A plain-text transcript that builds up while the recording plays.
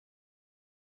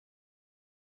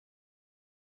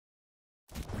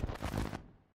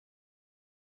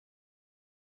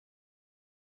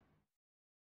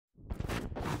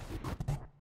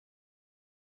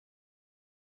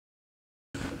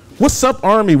What's up,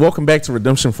 Army? Welcome back to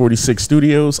Redemption 46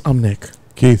 Studios. I'm Nick.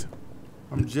 Keith.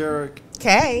 I'm Jarek.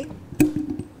 Kay.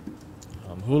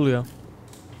 I'm Julio.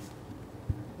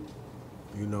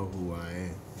 You know who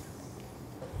I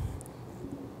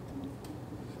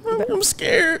am. I'm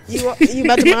scared. You about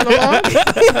to monologue?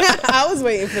 I was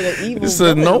waiting for the evil. He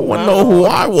said no one know who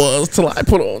I was till I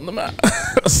put on the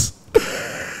mask.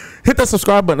 Hit that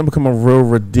subscribe button and become a real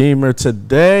redeemer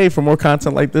today. For more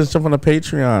content like this, jump on the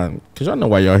Patreon. Because y'all know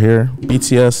why y'all here.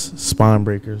 BTS, Spine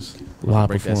Breakers, live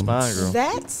Break that performance. spine, girl.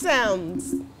 That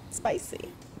sounds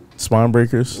spicy. Spine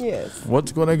Breakers? Yes.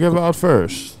 What's going to give out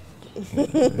first?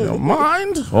 Your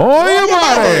mind or your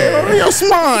body or your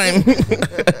spine?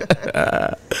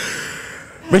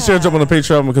 Make sure to jump on the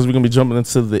Patreon because we're going to be jumping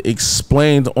into the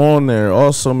explained on there.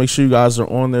 Also, make sure you guys are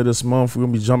on there this month. We're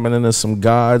going to be jumping into some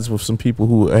guides with some people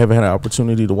who haven't had an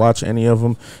opportunity to watch any of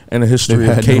them, and the history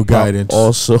of K-pop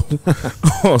also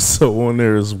on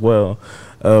there as well.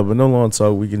 But no long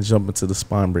talk, we can jump into the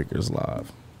Spine Breakers live.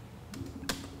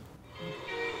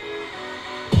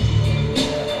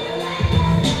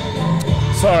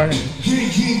 Sorry.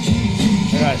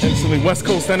 I got instantly West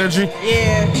Coast energy.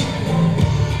 Yeah.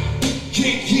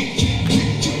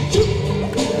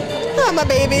 Oh, my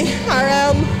baby.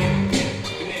 RM.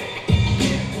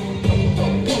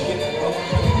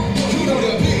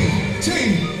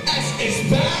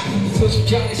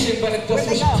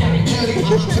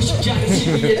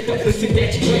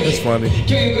 That's funny.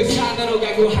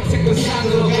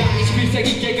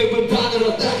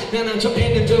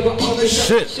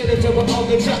 Shit.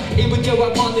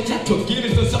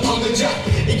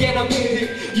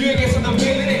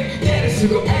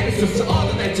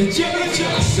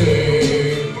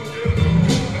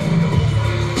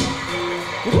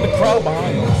 Look at the crowd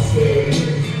behind us.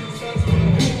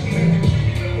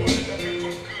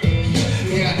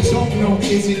 Don't know,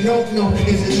 is it no,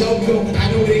 is it logo?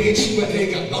 I know they get you, but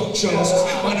they got no trust.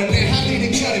 만은 내 할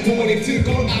일이 차례 부모님 듣고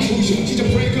안 부셔. 진짜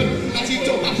breaker,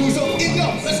 아직도 안 부서.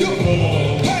 인정, let's go.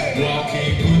 Hey!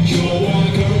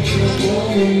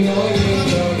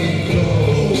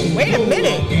 Wait a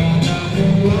minute.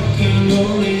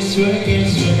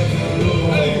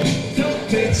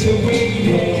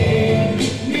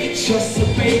 미쳤어,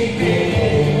 baby.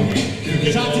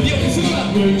 자, 드디어 그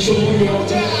순간 널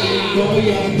조여자.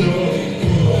 거야 너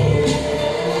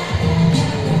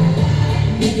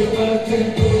네가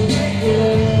맡은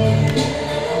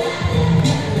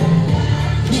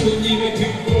부모님의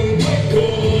등골 breaker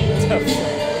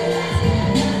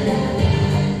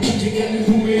언젠가는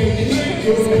후회를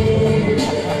breaker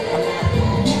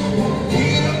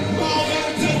이런 뭐가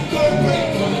등골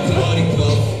breaker dirty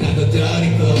flow 나도 dirty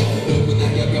flow 누구나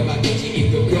겪어봤겠지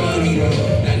입고거리로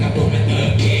날아보면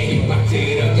어깨에 힘막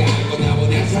들어가고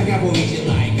나보다 작아 보이지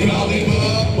like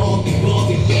Hollywood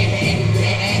모든 예해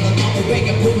넌 어떻게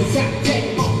부른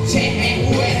상태 멍체해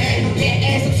후회해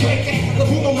너께에서 트랙해 너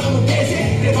부모만은 대세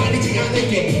내 말리지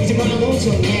않을게 이제 말은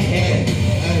멍청해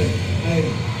Hey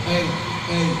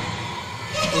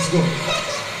Let's go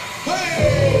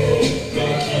Hey 내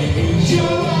기분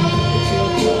좋아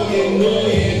저쪽에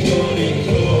너의 거리고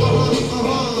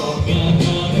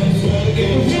너는 속에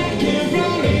rock and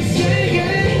roll and sing it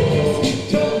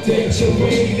Don't take your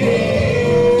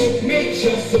waiting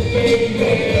미쳤어 baby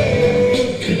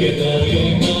그게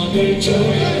너의 맘을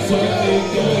조여서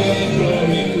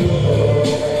뜯어내버리고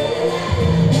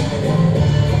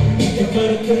네가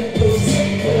바로 그랬던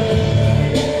생각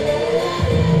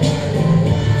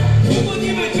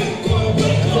부모님을 듣고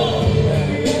breaker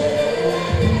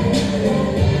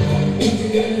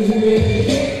언젠가는 후회를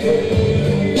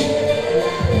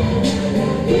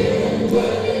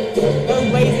Those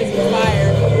blazers were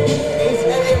fire.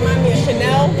 They remind me of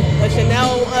Chanel, a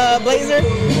Chanel blazer.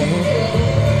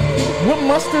 What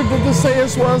mustard did this say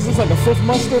this was? It's like a fifth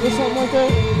mustard or something like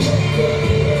that?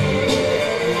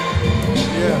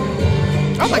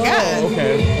 Oh my God.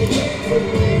 Okay.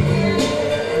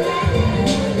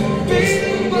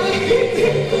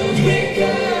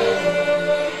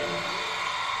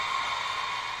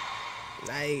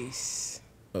 Nice.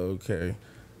 Okay.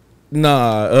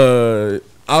 Nah,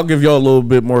 I'll give y'all a little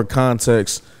bit more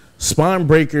context. Spine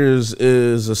Breakers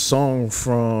is a song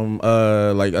from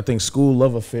like I think School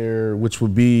Love Affair, which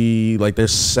would be like their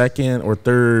second or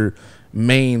third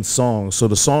main song. So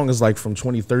the song is like from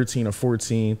 2013 or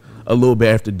 14, a little bit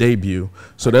after debut.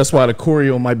 So that's why the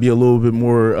choreo might be a little bit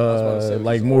more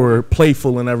like more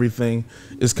playful and everything.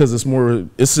 It's because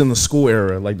it's in the school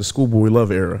era, like the Schoolboy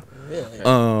Love era. Really?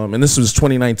 And this was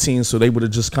 2019, so they would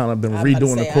have just kind of been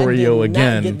redoing the choreo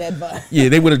again. Yeah,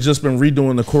 they would have just been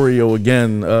redoing the choreo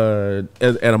again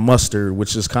at a muster,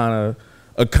 which is kind of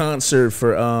a concert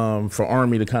for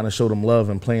Army to kind of show them love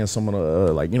and playing some of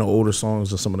the like older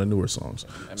songs or some of the newer songs.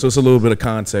 So it's a little bit of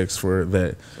context for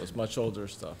that. So it's much older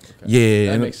stuff. Okay.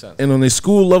 Yeah, that makes sense. And on the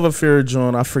School Love Affair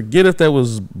joint, I forget if that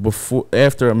was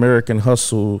after American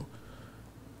Hustle.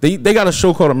 They got a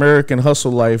show called American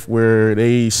Hustle Life where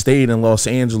they stayed in Los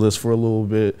Angeles for a little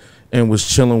bit and was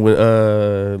chilling with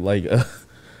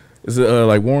is it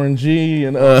like Warren G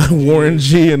and Warren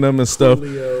G and them and stuff.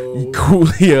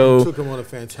 Coolio Took him on a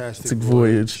fantastic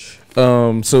voyage.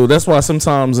 So that's why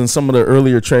sometimes in some of the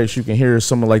earlier tracks you can hear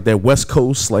some of like that West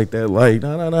Coast, like that, like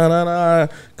na na na na na,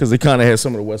 because they kind of had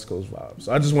some of the West Coast vibes.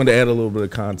 So I just wanted to add a little bit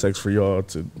of context for y'all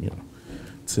to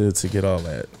to get all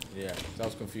that. Yeah, I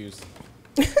was confused.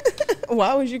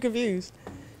 Why was you confused?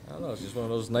 I don't know. It's just one of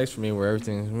those nights for me where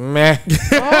everything's meh.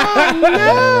 Oh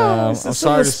no! I'm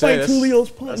sorry to say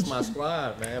that's my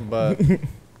squad, man. But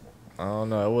I don't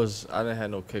know. I didn't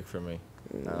have no kick for me.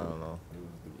 I don't know.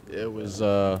 It was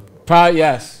probably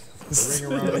yes.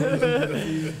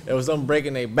 It was them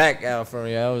breaking their back out for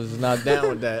me. I was not down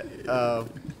with that.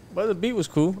 But the beat was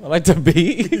cool. I like the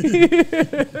beat.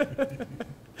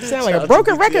 You sound like a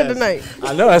broken record tonight.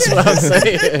 I know, that's what I'm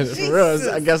saying. For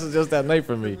real, I guess it's just that night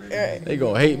for me. Right. They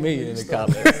gonna hate me in the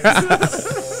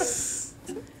comments.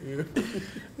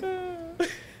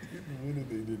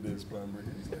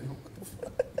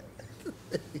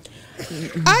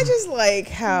 I just like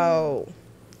how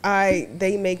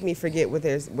they make me forget with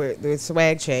their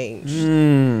swag change.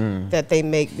 That they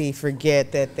make me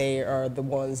forget that they are the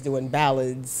ones doing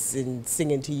ballads and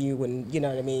singing to you, and you know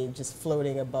what I mean, just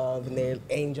floating above, and they're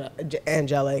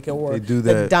angelic or They do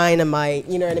the that. dynamite.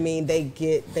 You know what I mean? They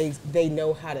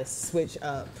know how to switch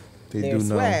up their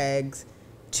swags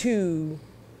to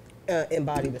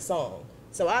embody the song.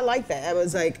 So I like that.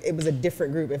 It was a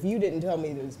different group. If you didn't tell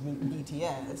me it was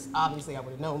BTS, obviously I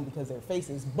would have known because of their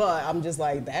faces. But I'm just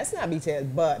like, that's not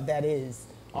BTS, but that is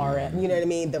rap. You know what I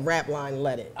mean? The rap line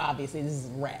let it. Obviously, this is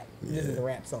rap. Yeah. This is a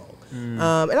rap song. And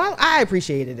I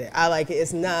appreciated it. I like it.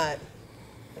 It's not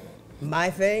my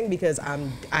thing because I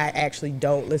actually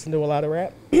don't listen to a lot of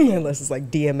rap unless it's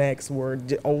like DMX or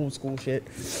old school shit.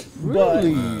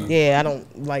 Really? But yeah, I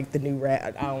don't like the new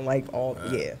rap. I don't like all.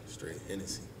 Yeah. Straight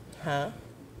Hennessy. Huh?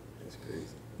 That's crazy.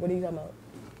 What are you talking about?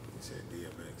 You said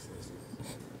DMX.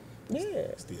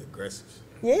 Yeah. It's the aggressive.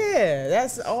 Yeah,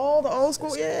 that's all the old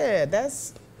school. Yeah,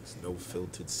 that's. It's no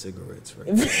filtered cigarettes, right?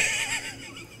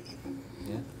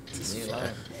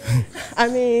 I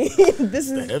mean, this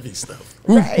is the heavy stuff.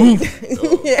 right.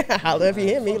 Yeah, holla if you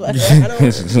hear me. Like, I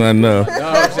don't. I know.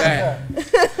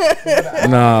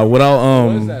 Nah,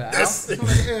 without That's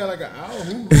like an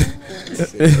owl.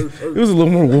 it was a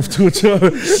little more wolf to it, y'all.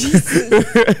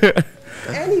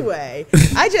 Anyway,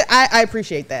 I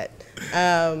appreciate that.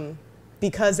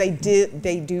 Because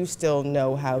they do still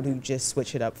know how to just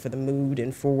switch it up for the mood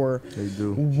and for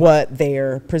what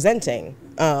they're presenting,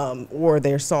 or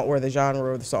their song, or the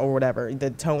genre of the song, or whatever, the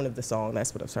tone of the song.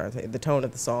 That's what I'm trying to say. The tone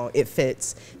of the song, it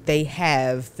fits. They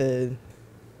have the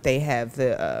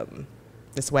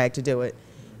swag to do it,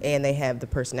 and they have the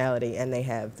personality, and they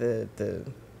have the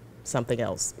something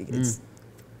else.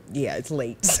 It's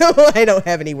late, so I don't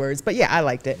have any words. But yeah, I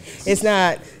liked it. It's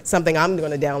not something I'm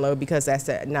going to download because that's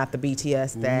not the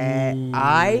BTS that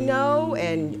I know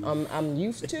and I'm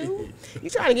used to. You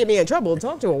trying to get me in trouble?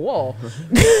 Talk to a wall.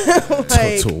 Talk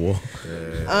to a wall.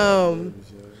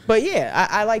 But yeah,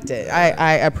 I liked it.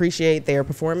 I appreciate their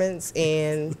performance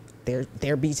and they're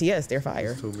BTS. They're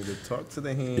fire. Told me to talk to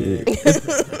the hand.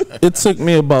 It took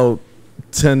me about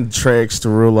 10 tracks to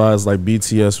realize like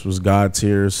BTS was God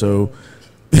tier. So.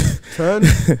 10?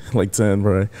 Like 10,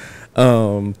 right?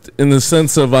 In the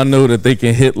sense of I know that they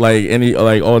can hit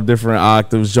like all different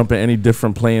octaves, jump in any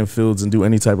different playing fields, and do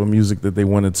any type of music that they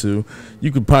wanted to.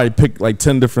 You could probably pick like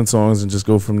 10 different songs and just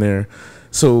go from there.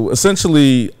 So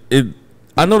essentially,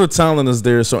 I know the talent is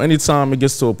there. So anytime it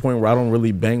gets to a point where I don't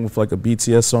really bang with like a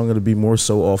BTS song, it'll be more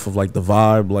so off of like the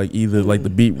vibe, like either like the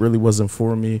beat really wasn't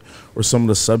for me, or some of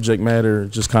the subject matter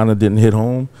just kind of didn't hit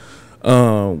home.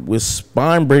 With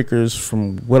Spine Breakers,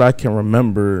 from what I can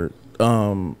remember,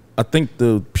 I think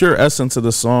the pure essence of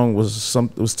the song was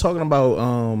talking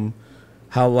about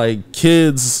how like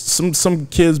kids, some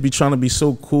kids be trying to be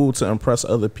so cool to impress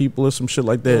other people or some shit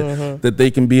like that, that they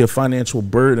can be a financial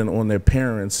burden on their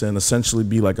parents and essentially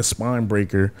be like a spine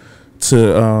breaker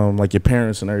to like your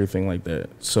parents and everything like that.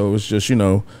 So it's just, you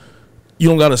you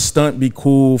don't gotta stunt, be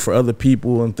cool for other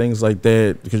people and things like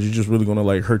that, because you're just really gonna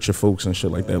like hurt your folks and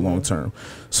shit like that long term.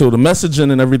 So the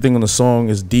messaging and everything on the song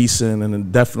is decent, and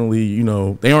it definitely, you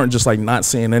know, they aren't just like not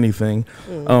saying anything.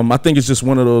 I think it's just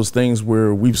one of those things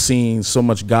where we've seen so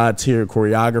much God tier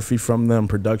choreography from them,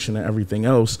 production and everything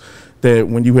else, that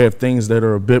when you have things that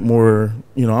are a bit more,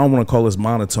 you know, I don't want to call this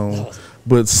monotone,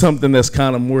 but something that's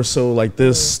kind of more so like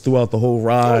this throughout the whole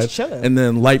ride, and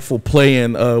then lightful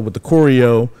playing with the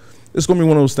choreo, it's gonna be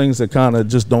one of those things that kind of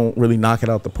just don't really knock it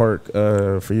out the park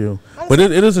for you. But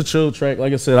it is a chill track.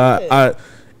 Like I said,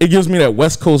 it gives me that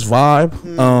West Coast vibe,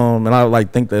 and I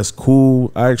like think that's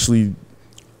cool.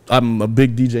 I'm a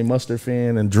big DJ Mustard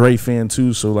fan and Dre fan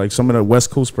too. So like some of the West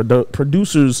Coast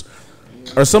producers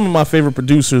are some of my favorite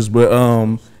producers. But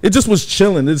it just was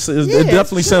chilling. It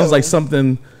definitely sounds like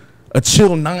something. A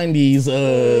chill '90s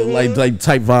like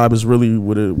type vibe is really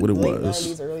what it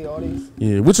was. 90s, early 80s.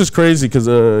 Yeah, which is crazy because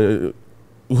Julio,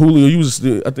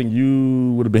 I think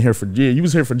you would have been here for you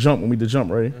was here for Jump when we did Jump,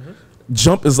 right?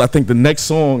 Jump is I think the next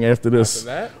song after this. After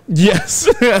that? Yes.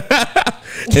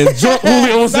 And Jump,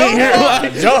 Julio was in here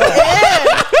like Jump.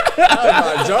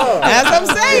 As I'm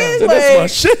saying, that's my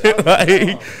shit.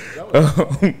 Like,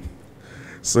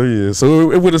 so yeah,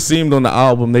 so it would have seemed on the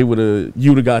album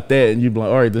you'd have got that and you'd be like,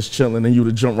 all right, this chilling, and you'd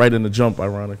have jumped right into Jump,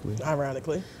 ironically. yeah.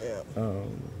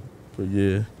 But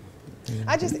yeah.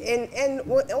 I just and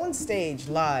on stage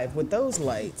live with those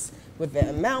lights, with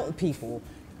the amount of people,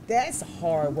 that's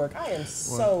hard work. I am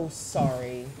so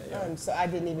sorry. I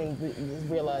didn't even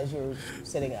realize you were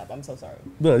sitting up. I'm so sorry.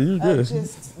 No, you're good.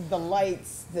 Just the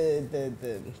lights, the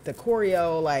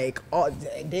choreo, like all,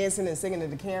 dancing and singing to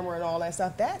the camera and all that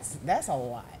stuff. That's a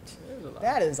lot.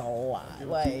 That is a lot.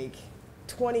 Like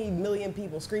 20 million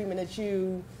people screaming at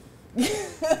you.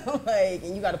 Like,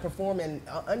 and you got to perform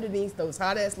underneath those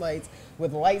hot ass lights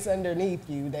with lights underneath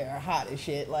you that are hot as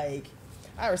shit. Like,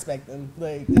 I respect them.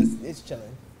 Like, it's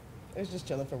chilling. It's just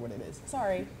chilling for what it is.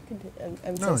 Sorry.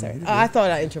 I'm so sorry. I thought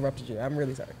I interrupted you. I'm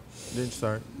really sorry. Didn't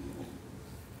start.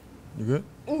 You good?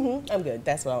 I'm good.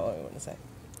 That's what I want to say.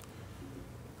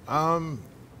 I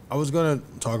was gonna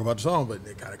talk about the song, but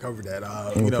they kind of covered that.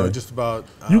 You know, just about.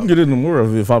 You can get into more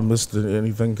of it if I missed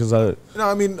anything, because I. No,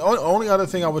 I mean, only other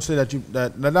thing I would say that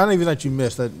not even that you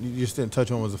missed, that you just didn't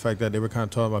touch on, was the fact that they were kind of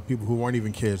talking about people who weren't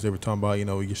even kids. They were talking about, you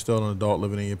know, you're still an adult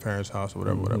living in your parents' house or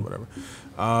whatever.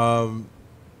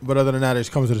 But other than that,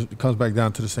 it comes back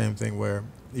down to the same thing where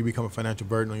you become a financial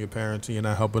burden on your parents and you're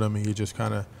not helping them, and you're just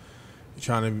kind of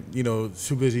trying to, you know,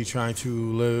 too busy trying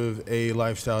to live a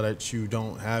lifestyle that you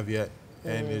don't have yet.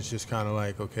 And it's just kind of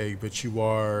like, okay, but you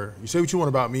say what you want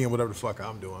about me and whatever the fuck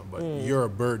I'm doing, but you're a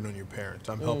burden on your parents.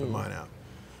 I'm helping mine out.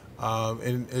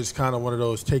 And it's kind of one of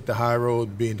those take the high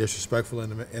road, being disrespectful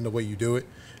in the way you do it,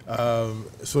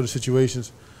 sort of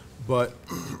situations. But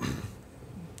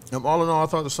all in all, I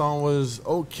thought the song was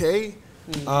okay.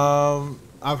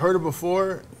 I've heard it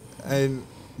before,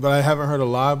 but I haven't heard it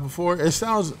live before. It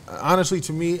sounds, honestly,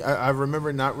 to me, I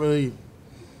remember not really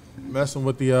messing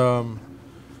with the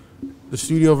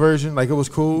studio version. Like, it was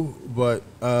cool, but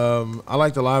I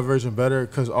like the live version better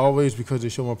because they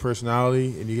show more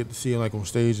personality and you get to see them like on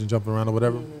stage and jumping around or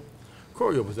whatever.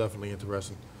 Choreo was definitely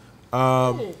interesting.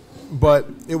 But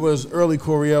it was early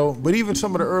choreo, but even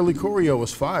some of the early choreo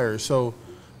was fire. So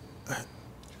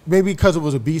maybe because it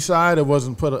was a B-side, it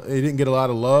didn't get a lot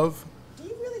of love. Do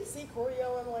you really see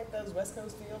choreo in like those West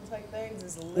Coast field type things?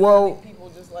 It's literally people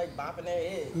just like bopping their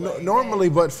head. Normally,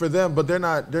 but for them, they're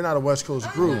not a West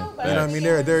Coast group. You know what I mean?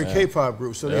 They're a K-pop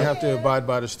group, so they have to abide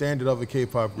by the standard of a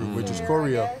K-pop group, which is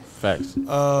choreo. Facts.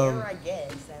 I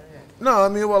guess. No, I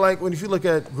mean, well, like if you look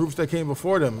at groups that came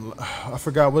before them, I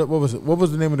forgot what was it? What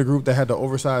was the name of the group that had the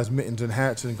oversized mittens and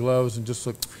hats and gloves and just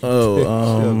looked? But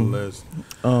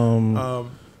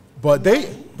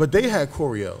they had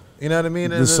choreo. You know what I mean?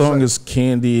 The song is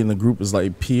Candy and the group is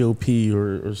like P.O.P.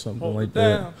 or something like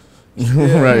that.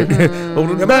 Yeah. Right.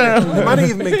 It might have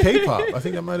even been K-pop. I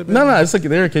think that might have been. No, it's like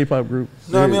they're a K-pop group.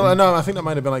 No, I mean, I think that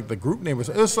might have been like the group name.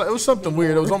 It was something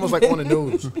weird. It was almost like on the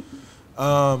news.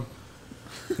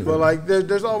 But like,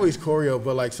 there's always choreo.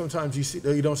 But like, sometimes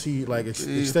you don't see like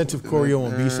extensive choreo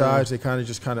on B-sides. They kind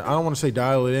of I don't want to say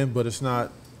dial it in, but it's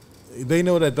not. They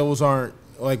know that those aren't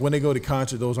like when they go to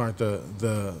concert. Those aren't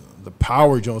the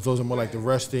power joints. Those are more like the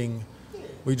resting.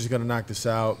 We just gotta knock this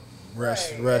out.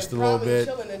 Rest a little bit,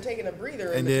 and taking a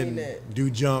breather and then do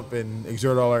Jump and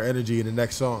exert all our energy in the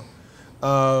next song.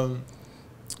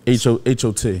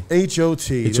 H.O.T.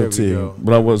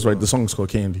 But I was right. The song's called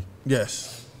Candy.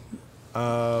 Yes.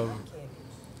 But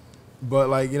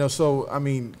like, you know, so I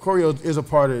mean, choreo is a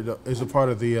part of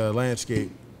the landscape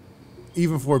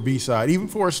even for a B-side, even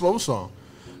for a slow song.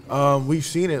 We've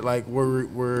seen it like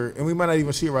and we might not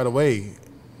even see it right away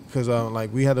because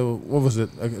like we had what was it?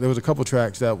 There was a couple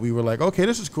tracks that we were like, okay,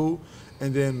 this is cool,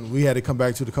 and then we had to come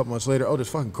back to it a couple months later. Oh, there's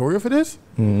fucking choreo for this?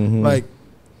 Like,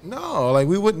 no, like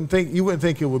you wouldn't think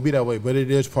it would be that way, but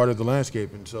it is part of the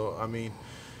landscape, and so I mean.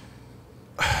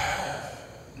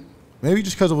 Maybe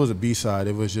just because it was a B-side,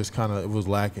 it was just kind of, it was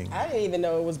lacking. I didn't even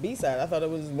know it was B-side. I thought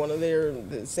it was one of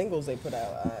the singles they put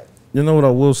out. You know what I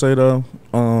will say though?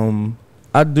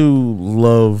 I do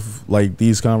love like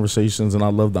these conversations, and I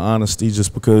love the honesty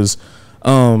just because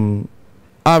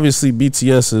obviously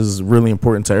BTS is really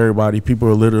important to everybody. People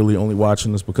are literally only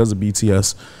watching this because of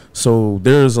BTS. So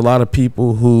there's a lot of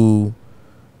people who,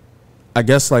 I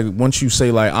guess, like, once you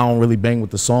say, like, I don't really bang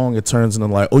with the song, it turns into,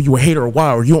 like, oh, you a hater or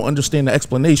why, or you don't understand the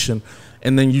explanation.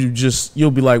 And then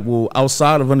you'll be like, well,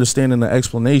 outside of understanding the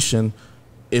explanation,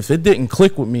 if it didn't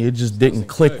click with me, it just didn't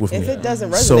click with me. If it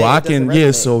doesn't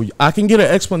resonate, so I can get an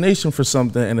explanation for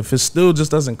something, and if it still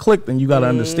just doesn't click, then you got to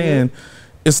understand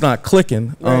it's not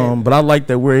clicking. Right. But I like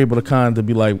that we're able to kind of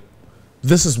be like,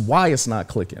 this is why it's not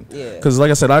clicking. Because like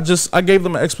I said, I gave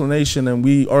them an explanation, and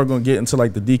we are going to get into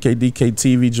like the DK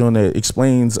TV joint that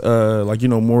explains like, you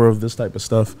know, more of this type of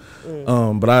stuff.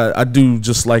 But I do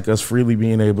just like us freely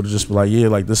being able to just be like, yeah,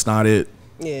 like this not it.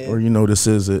 Or, you know, this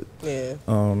is it.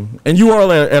 And you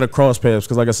are at a cross paths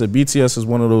because like I said, BTS is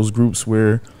one of those groups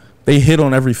where they hit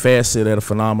on every facet at a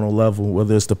phenomenal level,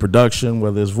 whether it's the production,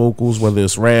 whether it's vocals, whether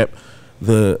it's rap,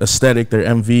 the aesthetic, their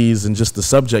MVs, and just the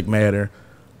subject matter.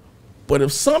 But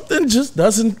if something just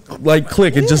doesn't like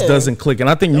click, it just doesn't click. And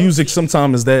I think music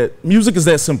sometimes music is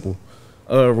that simple,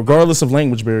 regardless of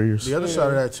language barriers. The other side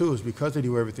of that too is because they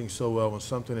do everything so well, when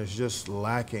something is just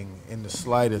lacking in the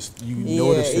slightest, you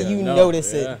notice it. You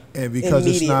notice it. And because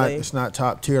it's not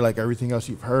top tier like everything else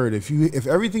you've heard. If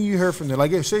everything you heard from them,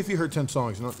 like say if you heard 10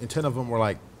 songs and 10 of them were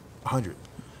like 100,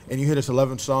 and you hear this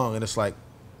 11th song and it's like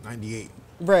 98.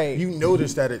 Right. You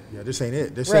notice that this ain't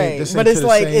it. This right. ain't this but ain't it's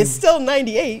like it's still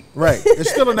 98. Right. It's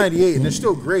still a 98 and it's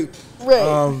still great.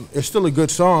 Right. It's still a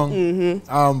good song.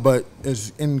 But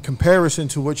as in comparison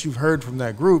to what you've heard from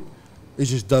that group, it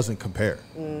just doesn't compare.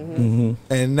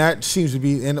 And that seems to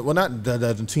be, that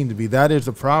doesn't seem to be. That is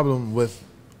the problem with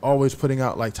always putting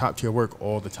out like top tier work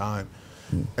all the time.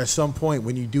 At some point,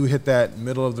 when you do hit that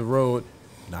middle of the road,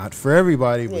 not for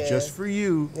everybody, but just for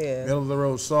you, middle of the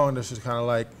road song that's just kind of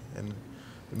like, and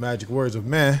the magic words of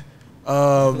meh. You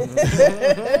know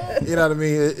what I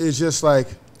mean? It's just like,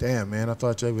 damn, man, I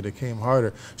thought you would have came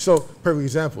harder. So, perfect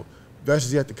example, Best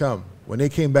Is Yet to Come. When they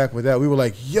came back with that, we were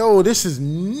like, yo, this is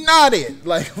not it.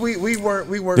 Like, we weren't.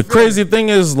 The crazy thing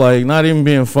is, like, not even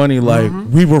being funny, like,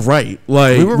 we were right.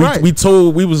 Like, we were right.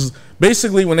 We was,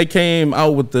 basically, when they came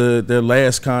out with their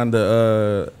last kind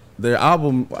of, their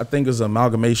album, I think is an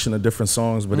amalgamation of different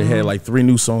songs, but they had, like, 3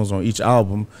 new songs on each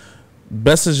album.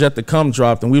 Best Is Yet to Come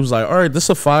dropped, and we was like, all right, this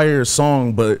is a fire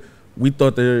song, but we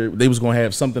thought they was going to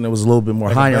have something that was a little bit more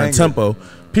like higher in tempo.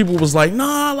 People was like,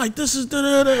 nah, like this is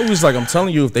da-da-da. It was like, I'm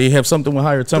telling you, if they have something with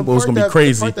higher tempo, it's going to be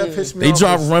crazy. They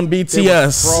dropped Run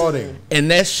BTS,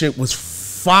 and that shit was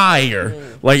fire.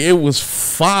 Like, it was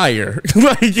fire.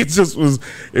 Like,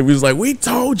 it was like, we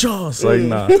told y'all. It's like,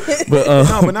 nah. But,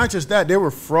 no, but not just that. They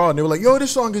were fraud. They were like, yo,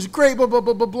 this song is great, blah, blah,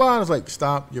 blah, blah, blah. And I was like,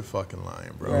 stop, you're fucking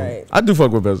lying, bro. Right. I do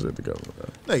fuck with Best Yet to Come.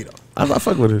 No, you don't. I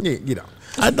fuck with it. Yeah, you don't.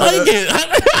 I like it.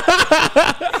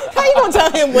 How you gonna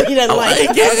tell him what he doesn't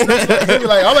like? You're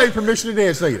like, I'll let permission to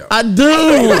dance. No, you don't. I do.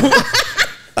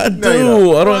 I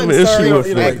do. I don't have an issue with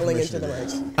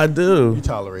it. I do. You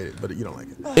tolerate it, but you don't like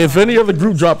it. If any other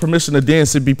group dropped Permission to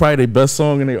Dance, it'd be probably their best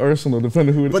song in their arsenal,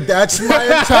 depending who it is. But that's my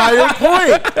entire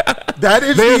point. That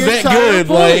is the entire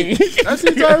point. Like, that's the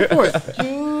entire point.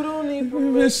 You don't need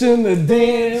permission to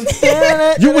dance.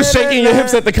 You were shaking your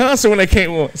hips at the concert when they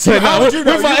came on. So now, you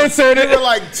were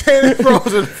like 10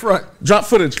 rows in front. Drop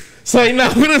footage. Say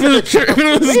no, we don't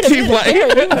keep like. You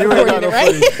ain't got no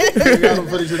footage. You ain't got no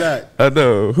footage of that. I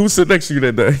know. Who sit next to you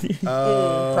that day?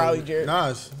 Probably Jared.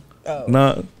 Nas. Oh.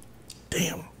 Nah.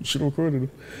 Damn, you should have recorded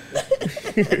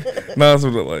it. Nas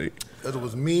was like. It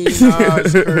was me,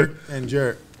 Nas, Kurt, and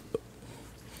Jared.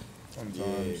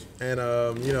 Sometimes. And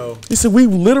you know. He said we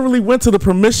literally went to the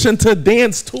Permission to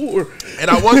Dance tour,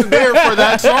 and I wasn't there for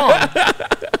that song.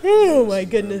 Oh my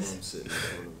goodness.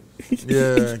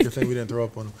 Yeah, good thing we didn't throw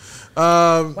up on him.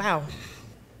 Wow.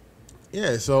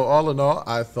 Yeah, so all in all,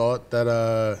 I thought that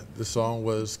the song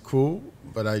was cool,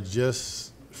 but I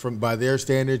just, by their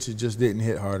standards, it just didn't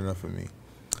hit hard enough for me.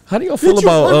 How do y'all feel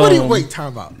about? What do you wait?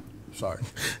 Time out. Sorry.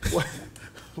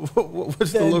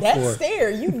 What's the look that for? That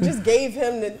stare, you just gave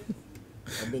him the.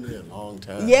 I've been here a long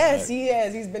time. Yes, he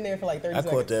has. He's been there for like 30 seconds.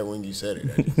 I caught that when you said it.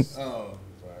 I just, Oh,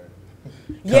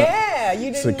 sorry. Yeah,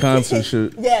 you didn't. It's a concert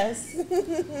shit. Yes.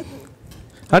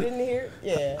 You didn't hear it?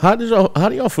 Yeah. How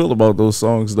do y'all feel about those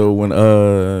songs though? When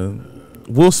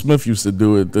Will Smith used to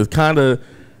do it, the kind of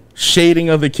shading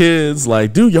of the kids,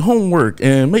 like do your homework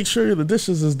and make sure the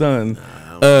dishes is done,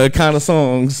 kind of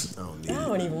songs. I don't need I it.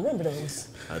 don't even remember those.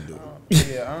 I do.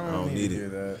 Yeah, I I don't need to it. hear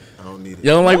that. I don't need it.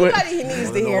 Y'all don't like what? Nobody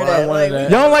needs to hear why I that. wanted Like,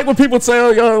 that. Y'all don't like when people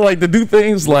tell y'all like to do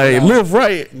things like live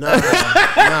right. Nah.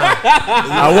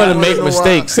 I want to make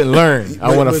mistakes and learn.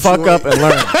 I want to but fuck you up and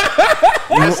learn.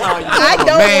 I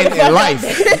don't Man wanna in fuck life,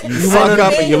 like that. you fuck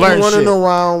up and you learn You want to shit. know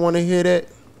why I don't want to hear that?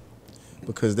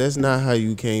 Because that's not how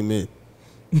you came in.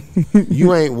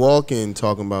 You ain't walking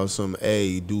talking about some,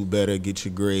 hey, do better, get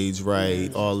your grades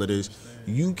right, all of this.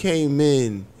 You came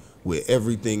in with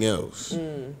everything else.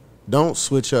 Don't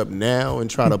switch up now and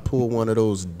try to pull one of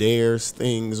those dares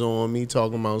things on me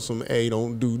talking about some, hey,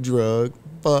 don't do drug.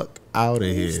 Fuck out of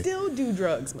You here. still do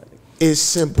drugs, money. It's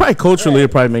simple. Probably culturally,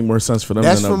 it probably make more sense for them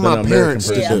That's than from than my American parents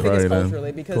to person, Yeah, I think right, it's then.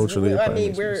 culturally because Culturally, it I probably mean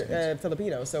makes more sense. we're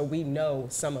Filipino, so we know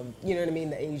some of you know what I mean,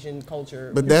 the Asian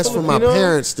culture. But that's for my Filipino?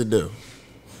 parents to do.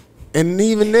 And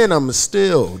even then, I'ma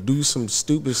still do some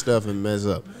stupid stuff and mess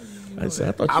up. I said,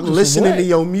 I thought you I'm just listening to black.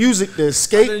 your music to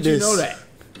escape How did you this. know that?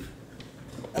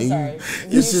 I'm sorry. It's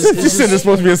You just, said it's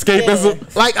supposed to be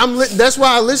escapism. like that's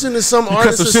why I listen to some Cut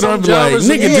artists. some or shit on some and be like, genres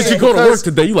of nigga, did music you go to work because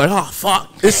today? You like, oh fuck.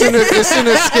 It's an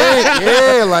escape.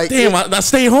 Yeah, like Damn, I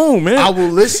stay home, man. I will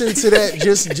listen to that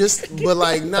just, but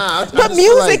like nah. I But just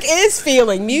feel music like, is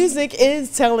feeling. Music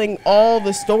is telling all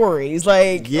the stories.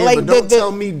 Like, yeah, like but don't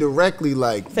tell me directly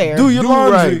like Fair. do your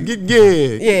laundry.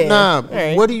 Right. Yeah. Nah, All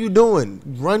right. what are you doing?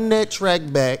 Run that track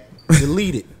back,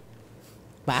 delete it.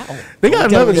 Wow. They got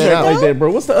Tell another me that track out. like that,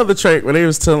 bro. What's the other track where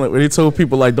they told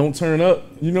people like don't turn up?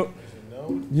 You know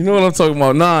what I'm talking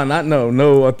about? Nah, not no.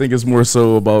 No, I think it's more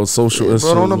so about social issues.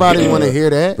 Bro, don't nobody want to hear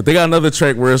that. But they got another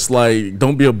track where it's like,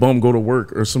 don't be a bum, go to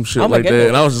work or some shit Oh my like that. goodness.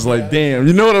 And I was just like, damn,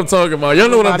 you know what I'm talking about? Y'all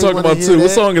know what I'm Nobody talking wanna about hear too. What that.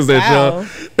 song is that, Wow.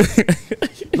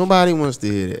 y'all? Nobody wants to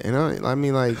hear that. And I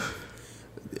mean like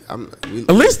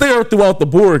At least they are throughout the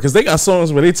board because they got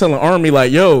songs where they telling Army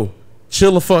like, yo,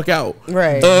 chill the fuck out.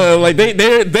 Right. Like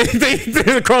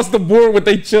they're across the board with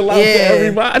they chill out to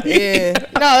everybody. Yeah.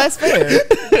 No, that's fair.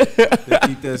 They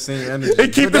keep that same energy. They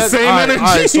keep But the that's- same all right, energy. All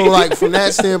right, so like from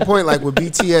that standpoint, like with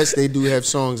BTS, they do have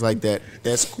songs like that.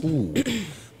 That's cool.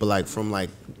 But like from like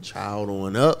child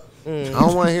on up, I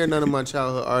don't want to hear none of my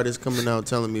childhood artists coming out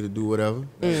telling me to do whatever.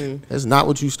 That's not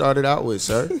what you started out with,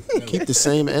 sir. Keep the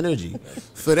same energy.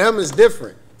 For them, it's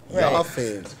different. Y'all Right.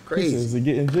 fans crazy. Is it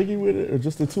getting jiggy with it or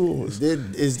just the two of us?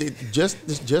 Is it just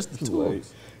the two of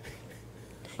us?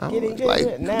 I don't- Getting like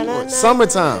jiggy. Nah, come nah, on. nah,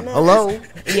 Summertime. nah, nah. Hello.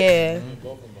 Yeah.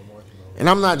 And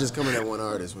I'm not just coming at one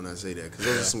artist when I say that because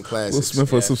those are some Will classics.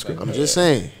 Smith or subscribe? I'm just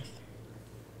saying.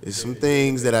 There's some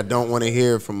things that I don't want to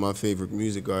hear from my favorite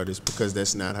music artists because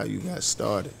that's not how you got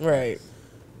started. Right.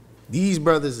 These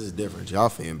brothers is different. Y'all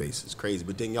fan base is crazy.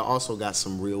 But then y'all also got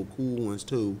some real cool ones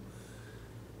too.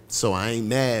 So I ain't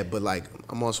mad, but like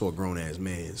I'm also a grown ass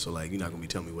man. So like you're not gonna be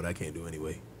telling me what I can't do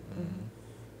anyway.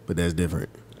 But that's different.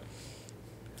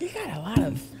 You got a lot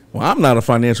of. Well, I'm not a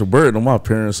financial burden on my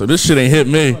parents, so this shit ain't hit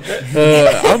me.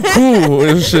 I'm cool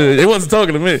with this shit. It wasn't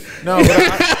talking to me. No, but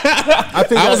I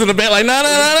think I was in the bed like, nah.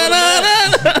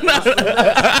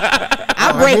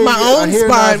 I break my I own hear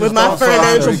spine Nas's with my thought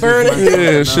process. financial burden.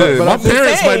 Yeah, shit. but My I'm just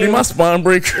parents might be saying. my spine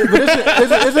breaker. But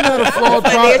isn't that a flawed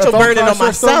Financial thought burden on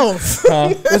process, though?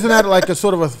 myself. Isn't that like a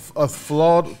sort of a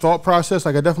flawed thought process?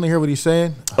 Like I definitely hear what he's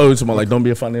saying. Oh, you're talking about like don't be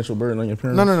a financial burden on your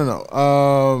parents?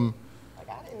 No.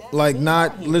 Like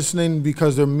not listening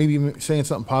because they're maybe saying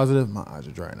something positive. My eyes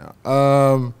are dry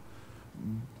now.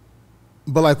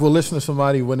 But like we'll listen to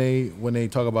somebody when they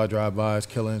talk about drive-bys,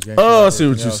 killings. gangster Oh, I rap, see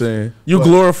what everything you're else. saying. You But-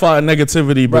 glorify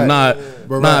negativity, but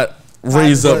Right. not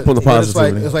raise up for the But it's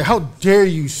positivity. like how dare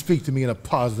you speak to me in a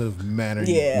positive manner?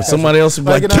 you Yeah. But somebody else would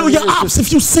be like, Like, you know, kill your it's ops just-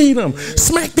 if you see them.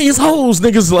 Smack these hoes,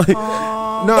 niggas. Like,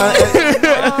 No,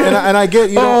 and I get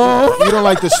you don't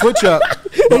like the switch up.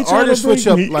 But trying artists to break switch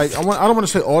up me. like I don't want to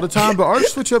say all the time, but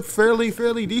artists switch up fairly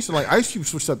decent. Like Ice Cube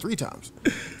switched up 3 times.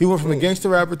 He went from a gangster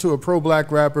rapper to a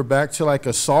pro-black rapper, back to like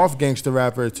a soft gangster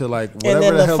rapper to like whatever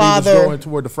then the the hell father- he was going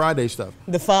toward the Friday stuff.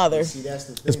 The father. See, that's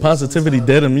the thing. is positivity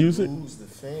dead in music? Lose the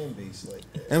fan base like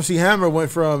that. MC Hammer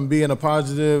went from being a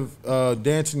positive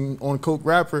dancing on coke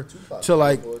rapper to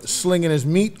like slinging his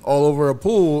meat all over a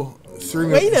pool, Wait a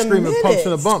screaming pumps and the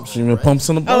minute. bumps. Streaming pumps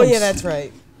in the bumps. Oh yeah, that's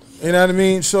right. You know what I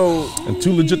mean? So And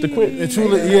too legit to quit. it's too,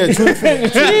 yeah, too,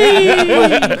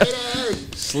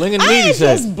 Slinging I meaty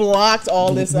just blocked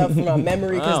all this up from my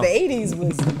memory because Wow. the 80s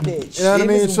was the bitch. You know what I It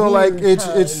mean? was a So like weird it's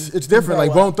time it's to different.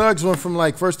 Like grow Bone up. Thugs went from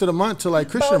like first of the month to like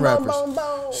Christian Boom, rappers. boom, boom,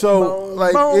 boom, So boom,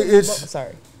 like boom, it's boom.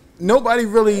 Sorry. nobody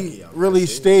really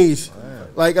stays.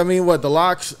 Like I mean, what the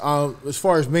Locks, as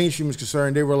far as mainstream is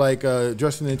concerned, they were like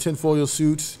dressing in tinfoil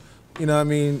suits. You know what I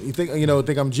mean? You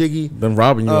think I'm Jiggy. Then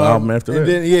robbing you an album after and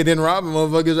that. then robbing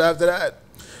motherfuckers after that.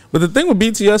 But the thing with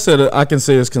BTS that I can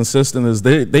say is consistent is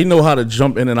they know how to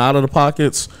jump in and out of the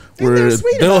pockets where they're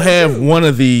sweet they'll about it, have too. one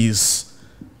of these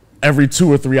every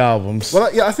 2 or 3 albums.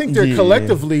 Well, yeah, I think they're Yeah.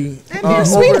 collectively And they're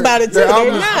sweet over- about it, too. their They're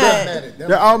albums- not.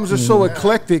 Their albums are so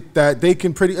eclectic that they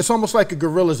can it's almost like a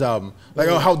Gorillaz album. Like,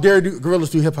 oh, how dare Gorillaz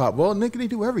do hip hop? Well, nigga, they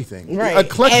do everything. Right.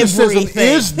 Eclecticism Everything.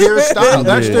 is their style.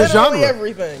 That's their Literally genre.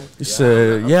 everything. He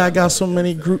said, "Yeah, I got so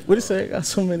many groups. What did he say? I got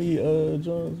so many Jones,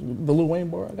 the Lil Wayne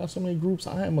bar. I got so many groups.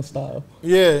 I am a style.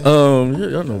 Yeah. Yeah, I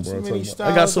know, bro. So I'm many talking about.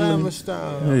 styles, I got so I'm many. a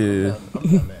style. Yeah,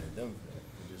 I'm not mad at them.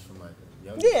 Just from like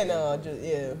young. Yeah, no,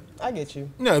 yeah, I get you.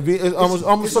 No, it's almost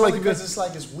It's feel like only you're because being, it's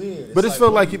like it's weird. but it feel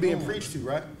what like you you're being doing? preached to,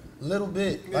 right? Little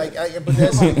bit, like, but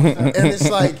that's and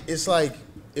it's like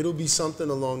it'll be something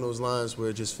along those lines where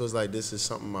it just feels like this is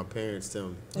something my parents tell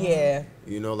me. Yeah,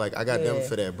 You know, like I got them Yeah.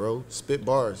 for that, bro. Spit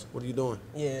bars. What are you doing?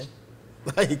 yeah.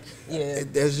 Like, Yeah.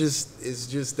 it's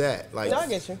just that. Like, No, I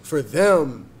get you. for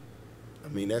them, I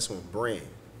mean, that's on brand.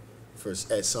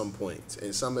 At some points,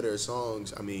 and some of their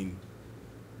songs, I mean,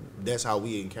 that's how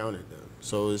we encountered them.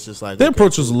 So it's just like Their okay,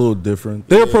 approach was a little different.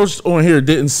 Their Yeah. approach on here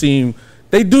didn't seem.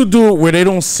 They do it where they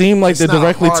don't seem like It's they're not a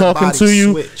directly hard talking body to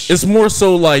you. switch. It's more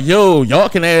so like, yo, y'all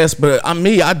can ask, but I'm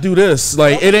me. I do this.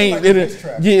 Like it ain't.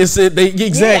 Yeah, it's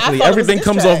exactly. thought it was Everything diss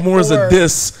comes track off more as a or-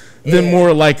 diss than Yeah.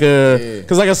 more like a.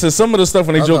 Because like I said, some of the stuff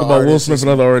when they Other joke about Will artists Smith is-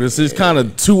 and other artists, it's kind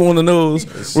of too on the nose.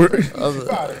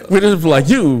 We're just like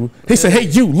you. He said, "Hey,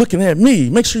 you looking at me?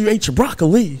 Make sure you ate your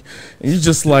broccoli." And you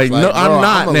just like, Like, no, bro, I'm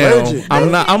not I'm now. allergic, I'm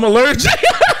not. I'm allergic.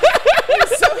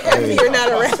 So happy you're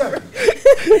not a rapper.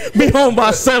 Be home by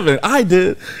 7. I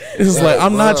did. It's like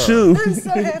I'm not you. I'm so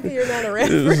happy you're not a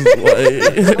rapper.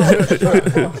 It's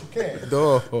like,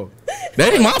 Dog.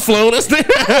 that ain't my flow. That's there.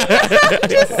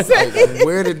 Like,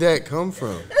 where did that come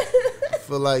from? I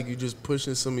feel like you just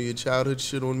pushing some of your childhood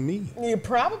shit on me. You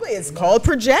probably, it's called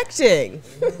projecting.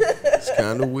 It's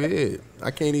kind of weird. I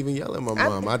can't even yell at my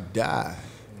mom. I die.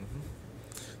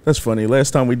 That's funny.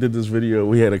 Last time we did this video,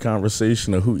 we had a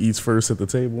conversation of who eats first at the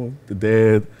table: the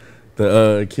dad,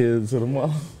 the kids, or the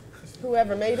mom.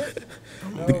 Whoever made it,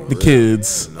 The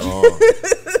kids. No.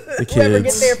 The whoever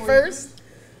gets kids. there first.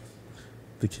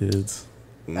 The kids.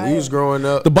 When we was growing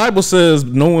up, The Bible says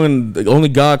only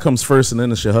God comes first, and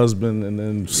then it's your husband, and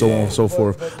then so on and so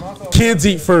forth. Kids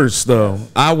eat first, though.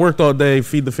 I worked all day,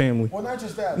 feed the family. Well, not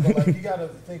just that, but like you got to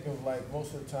think of like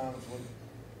most of the times when.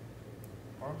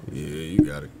 yeah, you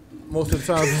got it. Most of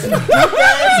the times,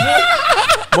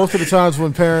 most of the times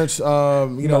when parents, I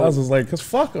was just like, cause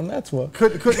fuck them. That's what.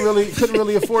 couldn't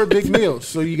really afford big meals,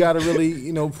 so you got to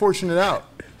really portion it out.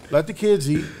 Let the kids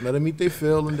eat, let them eat their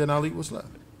fill, and then I'll eat what's left.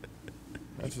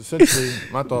 That's essentially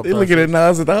my thought. They looking at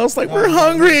Nas at the house like, we're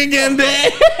hungry again,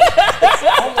 Dad.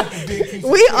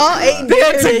 We all ate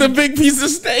Dad took the dinner. big piece of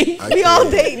steak. We all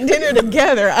ate dinner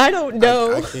together. I don't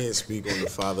know. I can't speak on the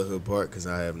fatherhood part because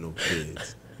I have no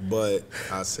kids. But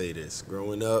I say this: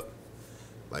 growing up,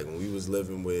 like when we was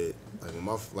living with,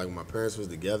 when my parents was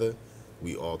together,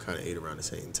 we all kind of ate around the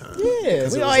same time. Yeah,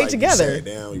 'Cause we it all was ate like together. You sat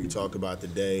down, you talked about the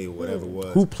day, or whatever it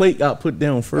was. Who plate got put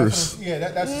down first? Yeah,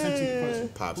 that's essentially the question.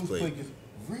 Pop's Whose plate. is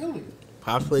really?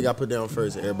 Pop's plate got put down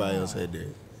first, and everybody else had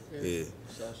theirs. Yeah,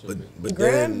 but then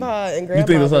Grandpa and grandma. You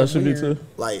think that's how it was should be weird. too?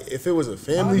 like if it was a I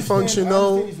family understand- function I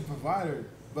though, understand he's a provider,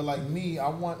 but like me, I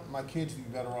want my kids to be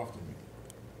better off than me.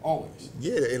 Always.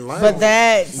 yeah, in line. But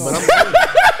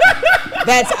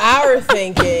that's our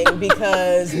thinking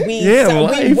because we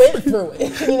life. went through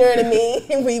it. You know what I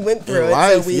mean? We went through in it.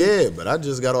 life, so we, yeah, but I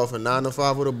just got off a 9 to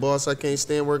 5 with a boss. I can't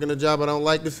stand working a job I don't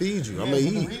like to feed you. I'm gonna The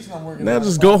eat. reason I'm working Now out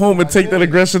just is go my- home and my take that kids.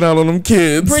 aggression out on them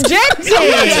kids. projecting.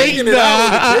 Taking it out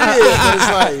on the kid, but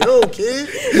it's like, yo, kid,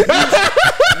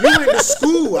 you went to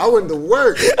school. I went to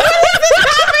work.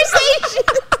 Conversation.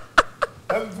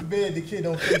 Heaven forbid the kid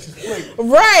don't finish his plate.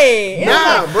 Right.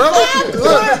 Nah, bro.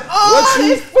 Look, All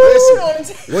this food on the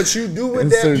table. what you do with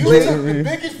Insert that You plate? took the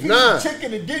biggest piece Nah. of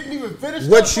chicken and didn't even finish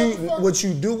What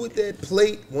you do with that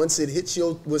plate once it hits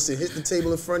the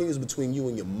table in front of you is between you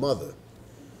and your mother.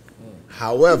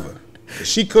 However,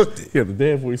 she cooked it. Yeah, the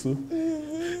dad voice.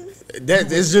 That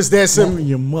it's just that simple.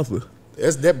 Your mother.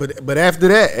 That's that. But after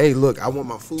that, hey, look, I want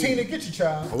my food. Tina, get your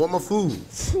child. I want my food.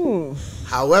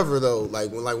 However, though,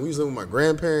 like when we was living with my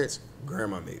grandparents,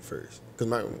 grandma made first. Cause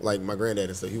my granddad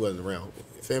and stuff, he wasn't around.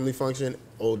 Family function,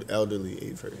 old elderly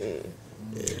ate first. Yeah.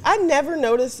 I never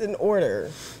noticed an order.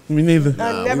 Me neither.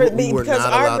 I never we were because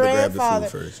not our allowed to grab the grandfather,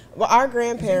 food first. well, our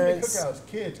grandparents, Cookouts,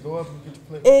 kids, go up and get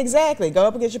your plate. exactly, go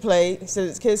up and get your plate, sit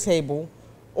at the kids' table,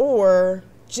 or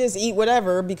just eat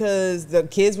whatever because the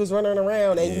kids was running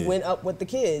around and you went up with the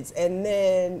kids. And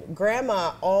then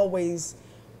grandma always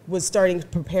was starting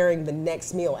preparing the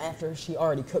next meal after she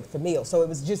already cooked the meal. So it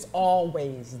was just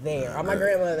always there. My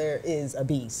grandmother is a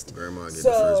beast. Grandma get the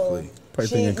first plate. Probably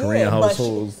think in Korean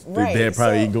households, the dad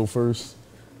probably go first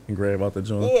and grab out the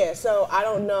joint. Yeah, so I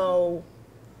don't know.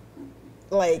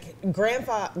 Like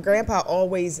grandpa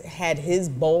always had his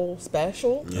bowl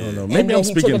special. I don't know. And Maybe then I'm he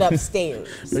speaking. took it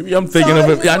upstairs. Maybe I'm thinking of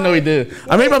it. Yeah, I know he did.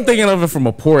 Maybe I'm thinking of it from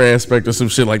a poor aspect or some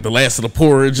shit like the last of the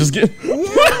poor. Just get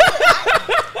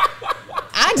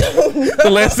I don't know. the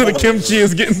last of the kimchi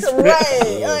is getting split.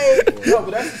 Right. Like, No,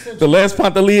 but that's essential. The last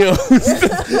pantalillo. the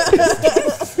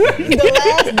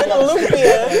last bit of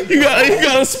lumpia. you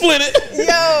gotta split it.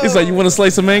 Yo. It's like you want a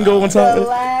slice of mango on top. The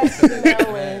last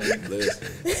melon.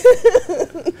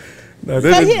 No, So,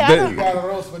 yeah, I don't- Got a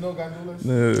roast, but no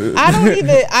gandules.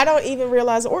 I don't even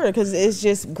realize the order because it's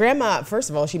just grandma.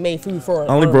 First of all, she made food for. I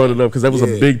only brought it up because that was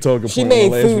a big talking point. She in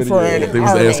made the last food for video. an They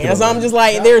was army. asking So I'm about just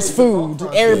like, there's food.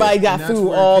 Everybody got And that's food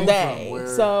where it all came from, day. where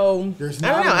So there's I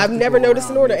not don't know. enough I've to never go noticed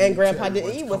an around order. and And Grandpa check didn't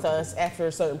what's eat with coming. us after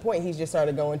a certain point. He just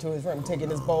started going to his room,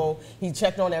 taking his bowl. He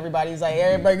checked on everybody. He's like,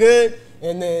 everybody good?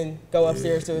 And then go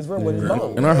upstairs to his room with his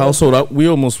bowl. In our household, we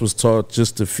almost was taught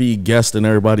just to feed guests and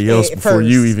everybody else before First,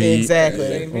 you even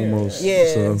exactly. eat. Almost.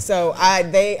 Yeah. So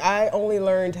I only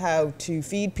learned how to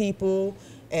feed people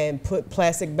and put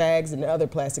plastic bags in other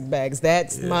plastic bags.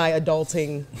 That's my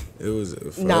adulting. It was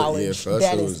knowledge. Yeah, for us,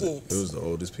 That it is was it. it was the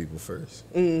oldest people first.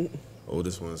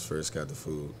 Oldest ones first got the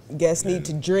food. Guests need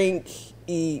to drink,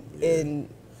 eat, and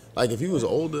Like if you was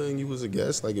older and you was a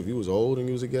guest, like if you was old and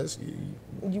you was a guest,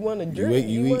 you want to you drink.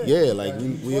 eat, like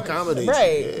we accommodate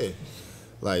Right. you. Yeah.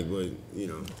 Like, but you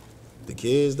know, the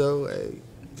kids though, hey,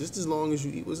 just as long as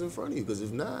you eat what's in front of you, because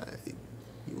if not,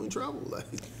 you in trouble. Like,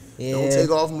 don't take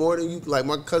off more than you. Like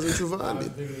my cousin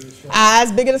Trevon did.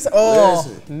 Eyes bigger than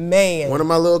Listen, man. One of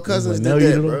my little cousins Like, now did you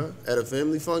that, don't- bro. At a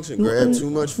family function, grabbed too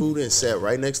much food and sat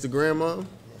right next to grandma.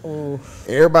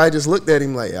 Everybody just looked at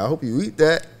him like, I hope you eat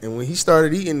that. And when he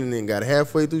started eating and then got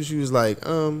halfway through, she was like,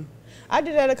 I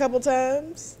did that a couple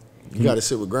times. you got to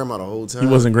sit with grandma the whole time. He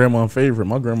wasn't grandma's favorite.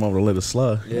 My grandma would let it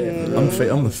slide.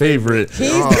 I'm the favorite.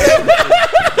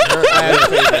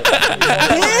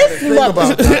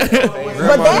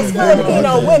 But that's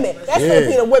Filipino women. That's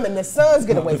Filipino women. The sons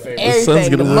get away with sons everything.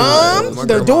 get The away with moms, My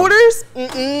their grandma- daughters, My we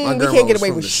grandma can't get was away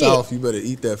from with the shit. South. You better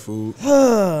eat that food.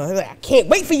 Like, I can't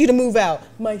wait for you to move out.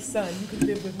 My son, you can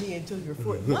live with me until you're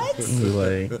 40.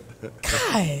 What? Like,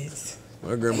 God.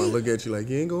 My grandma look at you like,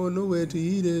 you ain't going nowhere to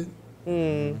eat it.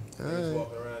 Walking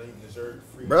around eating dessert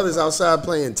free. Brothers outside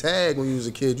playing tag when you was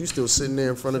a kid. You still sitting there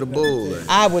in front of the bowl. Like,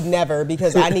 I would never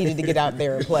because I needed to get out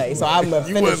there and play. So I'm gonna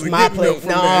finish wasn't my getting plate. up from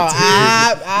No,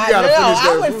 that I gotta finish that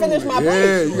I would food. finish my Yeah,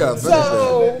 plate. you gotta finish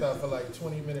So Left out for like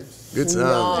 20 minutes. good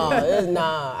times.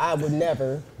 nah, I would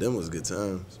never. Them was good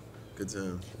times. Good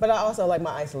times. But I also like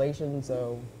my isolation,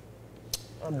 so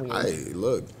I'm weird. Hey,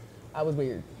 look. I was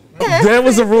weird. that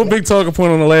was a real big talking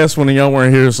point on the last one, and y'all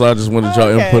weren't here, so I just wanted y'all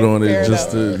Okay, input on it, fair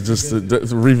just to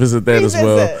revisit that as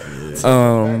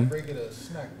well. Break it a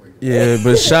snack break. Yeah,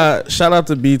 but shout out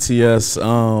to BTS.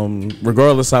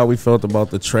 Regardless how we felt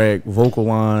about the track, vocal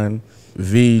line,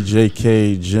 V,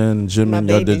 JK, Jimin,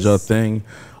 y'all did babies. y'all thing.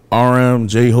 RM,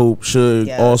 J-Hope, Suge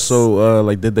Yes.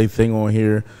 also did they thing on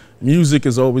here. Music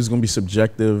is always going to be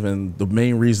subjective, and the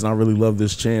main reason I really love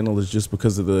this channel is just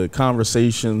because of the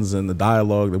conversations and the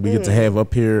dialogue that we get to have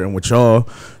up here and with y'all.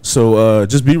 So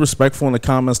just be respectful in the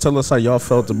comments. Tell us how y'all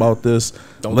felt about this.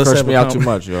 Don't Let's curse have me a out too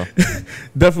much, yo.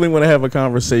 Definitely want to have a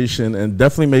conversation, and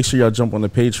definitely make sure y'all jump on the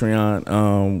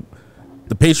Patreon.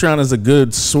 The Patreon is a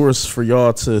good source for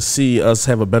y'all to see us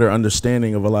have a better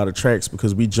understanding of a lot of tracks,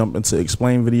 because we jump into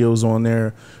explain videos on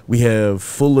there. We have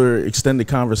fuller extended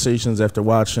conversations after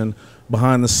watching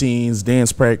behind the scenes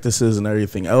dance practices and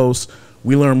everything else.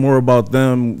 We learn more about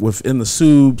them within the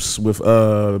soups, with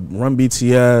Run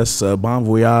BTS, Bon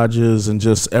Voyages, and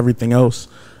just everything else.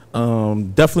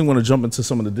 Definitely want to jump into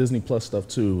some of the Disney Plus stuff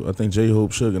too. I think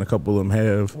J-Hope, Suge, and a couple of them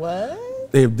have. What?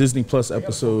 They have Disney Plus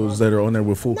episodes that are on there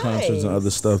with full concerts and other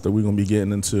Nice. stuff that we're gonna be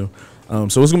getting into.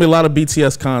 So it's gonna be a lot of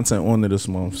BTS content on there this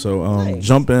month. So Nice.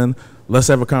 jump in, let's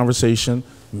have a conversation.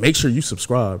 Make sure you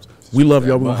subscribe. We love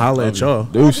y'all. We'll holler at y'all.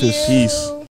 Love you.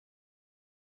 Peace.